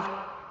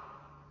God.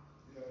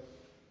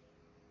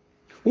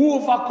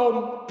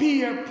 Overcome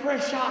peer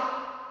pressure.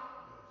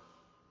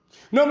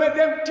 No make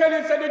them tell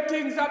you the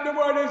things of the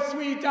world is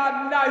sweet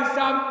and nice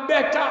and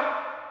better.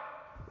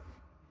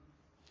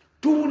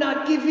 Do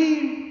not give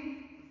in.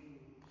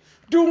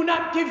 Do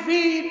not give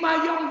in,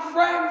 my young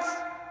friends.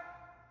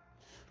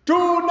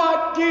 Do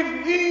not give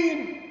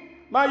in,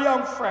 my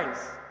young friends.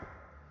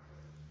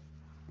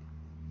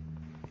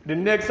 The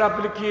next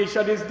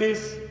application is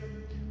this.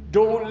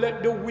 Don't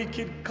let the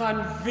wicked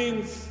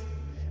convince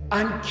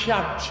and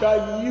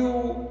capture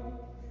you.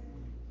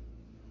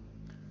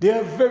 They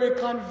are very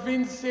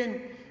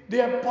convincing.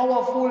 They are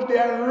powerful. They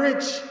are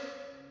rich.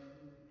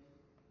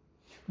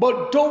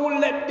 But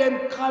don't let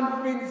them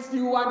convince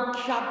you and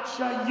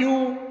capture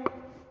you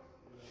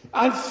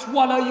and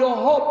swallow your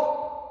hope.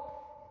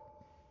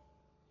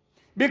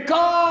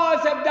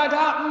 Because if that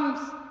happens,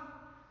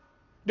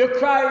 the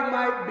cry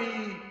might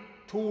be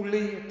too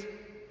late.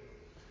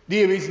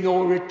 There is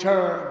no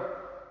return,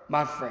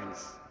 my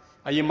friends.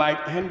 And you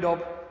might end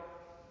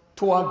up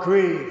to a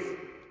grave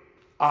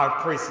or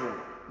prison,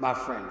 my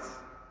friends.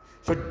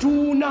 So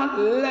do not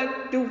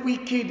let the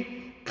wicked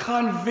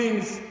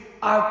convince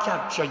or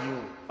capture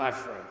you, my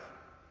friends.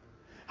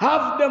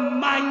 Have the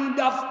mind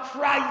of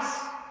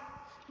Christ,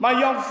 my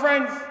young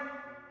friends.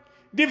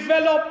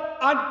 Develop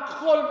and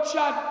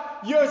culture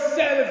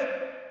yourself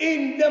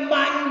in the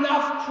mind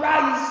of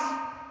Christ.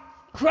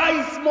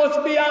 Christ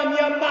must be on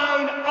your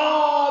mind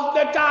all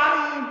the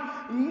time,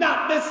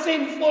 not the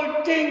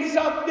sinful things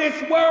of this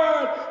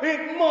world.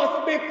 It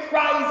must be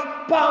Christ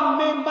upon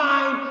my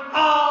mind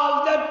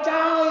all the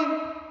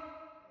time.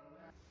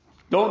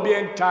 Don't be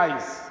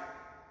enticed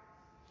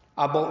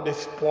about the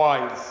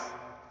spoils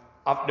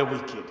of the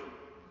wicked.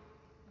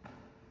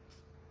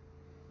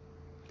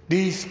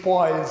 These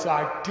spoils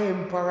are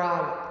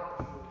temporal.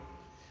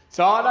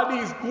 So all of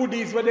these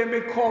goodies when they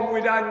may come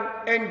with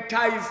and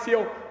entice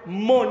you,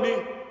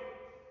 money,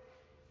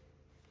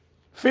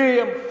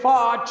 fame,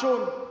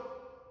 fortune,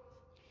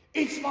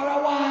 it's for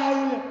a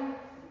while.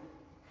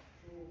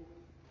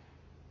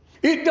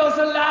 It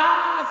doesn't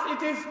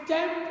last, it is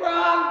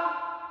temporal.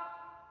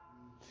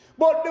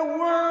 But the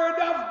word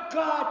of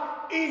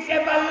God is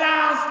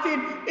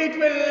everlasting. It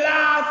will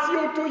last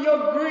you to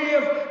your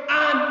grave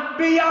and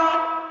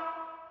beyond.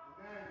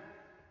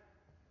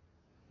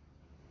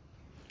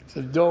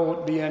 So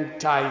don't be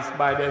enticed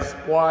by the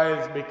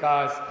spoils,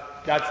 because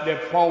that's the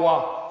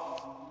power.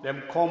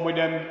 Them come with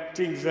them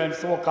things, them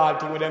so-called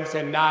things with them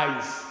say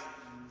nice,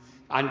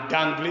 and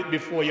dangle it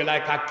before you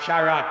like a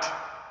carrot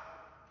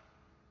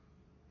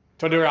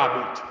to the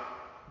rabbit.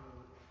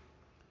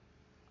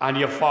 And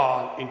you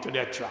fall into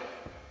their trap.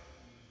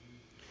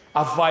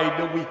 Avoid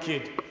the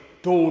wicked.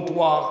 Don't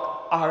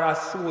walk or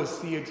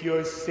associate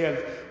yourself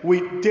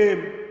with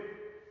them.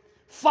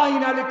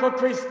 Find a little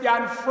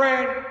Christian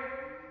friend.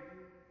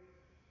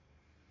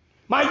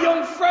 My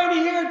young friend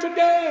here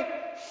today,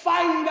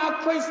 find a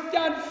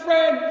Christian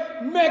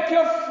friend. Make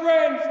your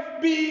friends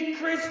be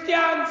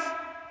Christians.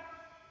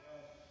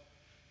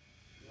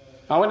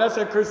 And when I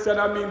say Christian,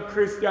 I mean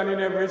Christian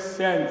in every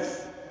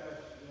sense.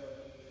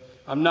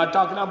 I'm not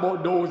talking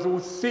about those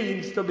who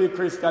seems to be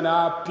Christian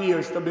or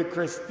appears to be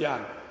Christian.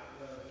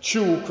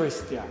 True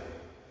Christian.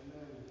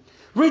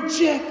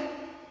 Reject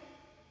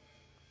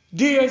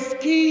their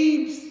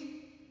schemes.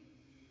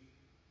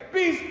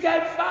 Be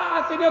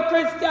steadfast in your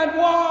Christian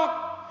walk.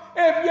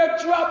 If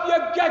you drop, you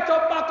get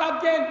up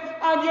back again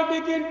and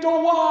you begin to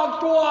walk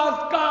towards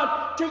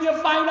God till you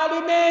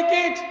finally make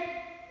it.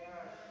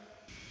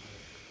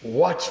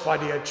 Watch for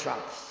their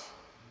traps.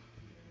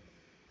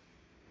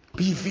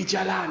 Be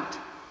vigilant.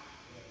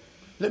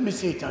 Let me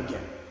say it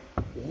again.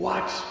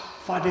 Watch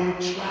for their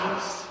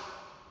traps.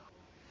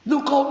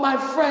 Look out, my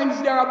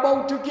friends, they're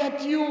about to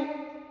get you.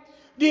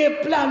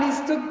 Their plan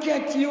is to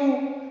get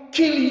you,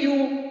 kill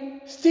you,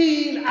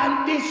 steal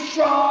and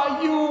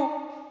destroy you.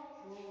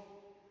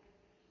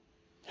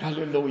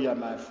 Hallelujah,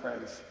 my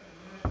friends.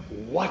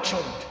 Watch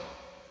out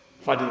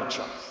for their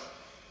traps.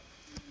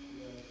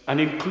 And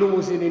in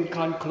closing, in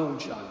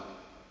conclusion,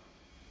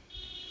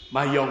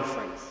 my young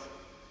friends,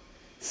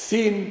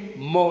 sin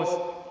must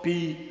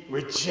be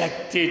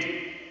rejected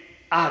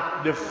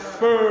at the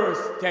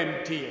first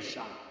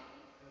temptation.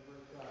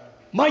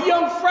 My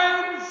young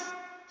friends,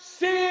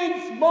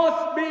 sins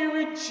must be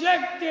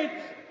rejected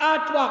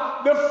at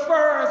what? The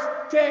first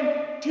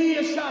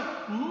temptation.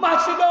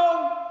 Mash it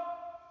down.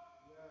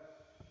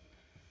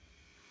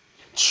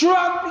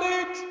 Trample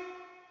it.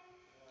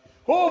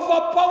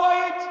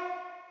 Overpower it.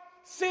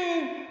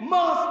 Sin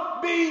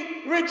must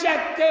be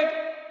rejected.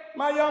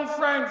 My young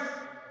friends,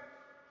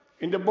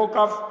 in the book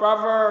of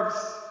Proverbs,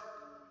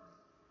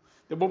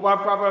 the book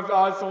of Proverbs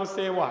also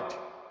say what?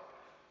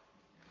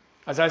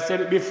 As I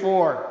said it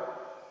before,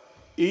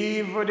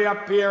 even the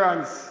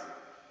appearance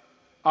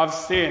of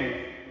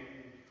sin,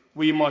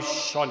 we must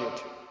shun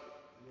it.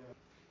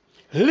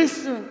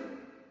 Listen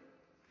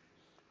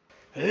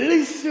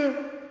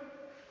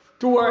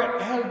to our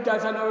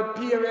elders and our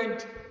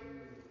parents.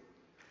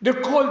 The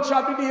culture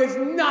of the day is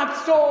not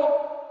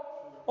so.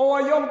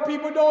 Our young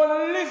people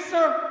don't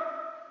listen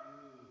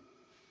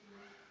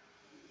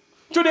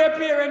to their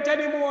parents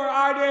anymore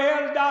or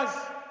their elders.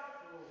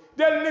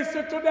 They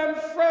listen to them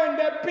friends,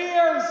 their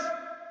peers,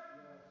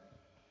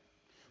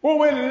 who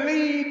will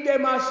lead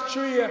them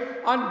astray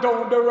and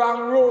down the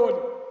wrong road.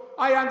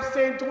 I am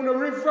saying to you,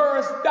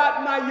 reverse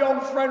that, my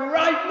young friend,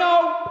 right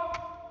now.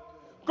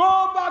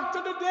 Go back to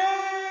the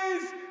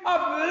days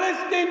of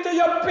listening to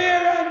your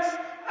parents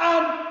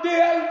and the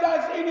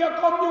elders in your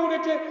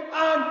community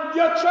and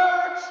your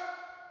church.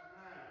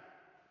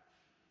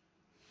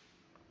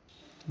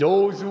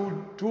 Those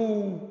who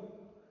do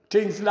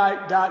things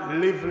like that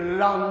live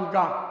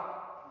longer,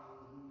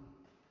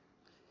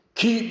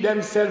 keep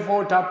themselves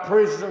out of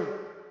prison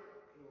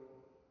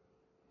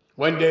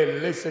when they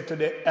listen to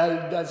the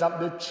elders of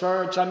the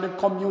church and the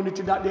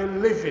community that they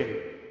live in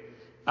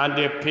and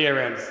their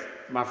parents,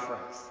 my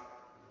friends.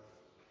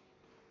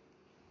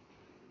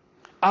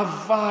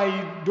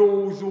 Avoid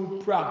those who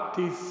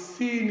practice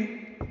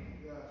sin.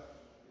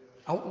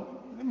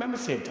 Let me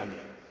say it again.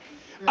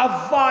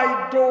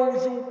 Avoid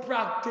those who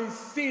practice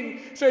sin.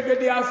 So if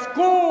you're at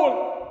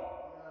school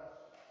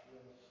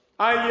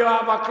and you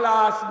have a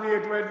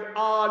classmate where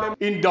all them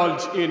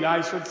indulge in,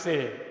 I should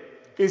say,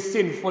 is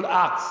sinful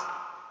acts,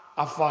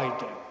 avoid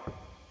them.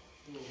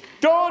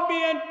 Don't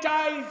be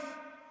enticed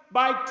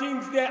by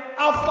things they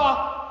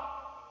offer.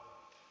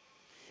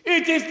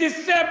 It is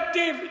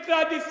deceptive. It's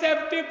a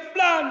deceptive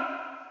plan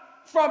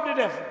from the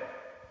devil.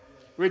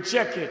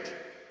 Reject it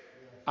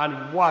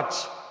and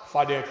watch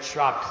for their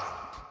traps,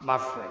 my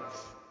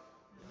friends.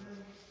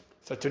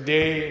 So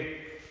today,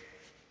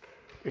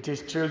 it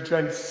is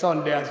Children's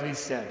Sunday, as we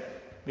said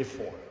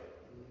before.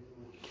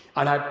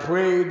 And I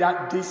pray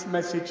that this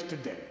message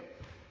today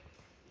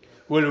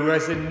will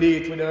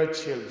resonate with our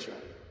children,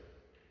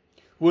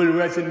 will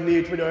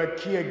resonate with our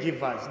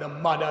caregivers, the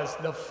mothers,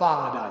 the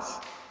fathers,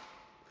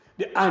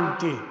 the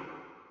auntie,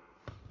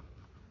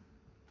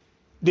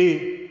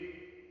 the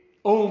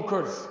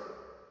uncles,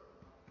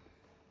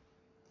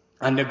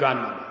 and the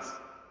grandmothers.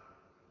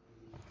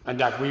 And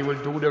that we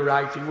will do the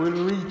right thing.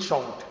 We'll reach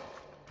out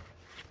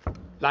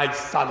like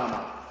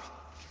Solomon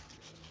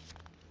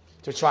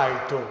to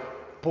try to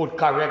put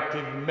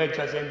corrective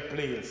measures in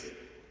place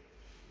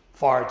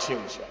for our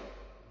children.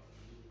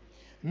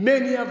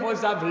 Many of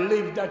us have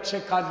lived a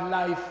checkered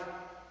life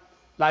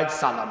like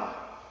Solomon.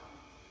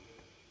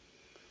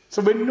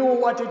 So we know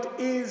what it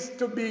is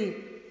to be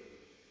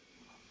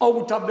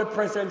out of the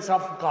presence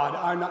of God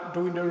or not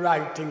doing the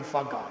right thing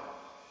for God.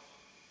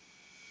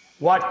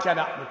 What can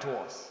happen to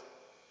us?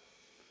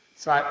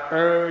 So I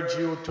urge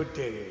you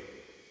today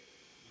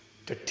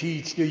to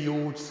teach the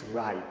youths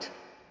right.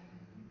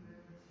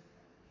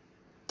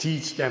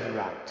 Teach them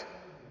right.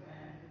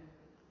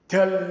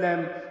 Tell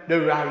them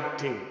the right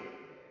thing.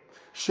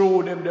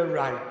 Show them the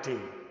right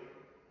thing,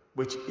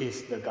 which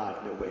is the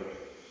godly way.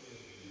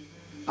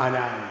 And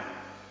I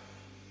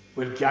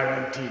will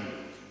guarantee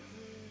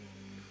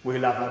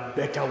we'll have a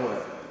better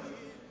world,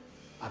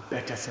 a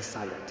better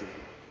society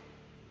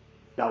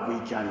that we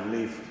can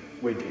live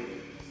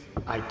within.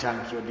 I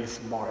thank you this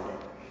morning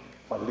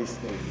for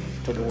listening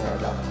to the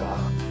word of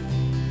God.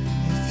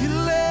 If you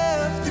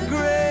left the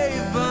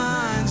grave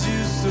behind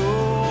you so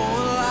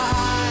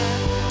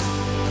alive,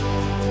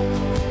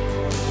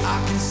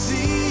 I can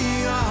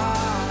see your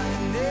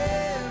heart in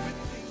everything.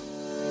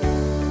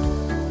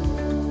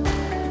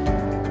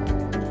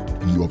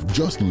 You have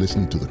just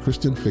listened to the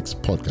Christian Fix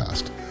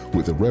podcast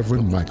with the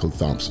Reverend Michael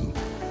Thompson.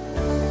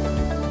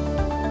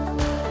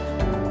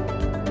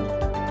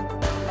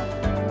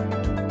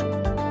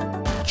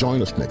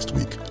 Join us next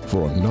week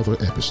for another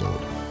episode.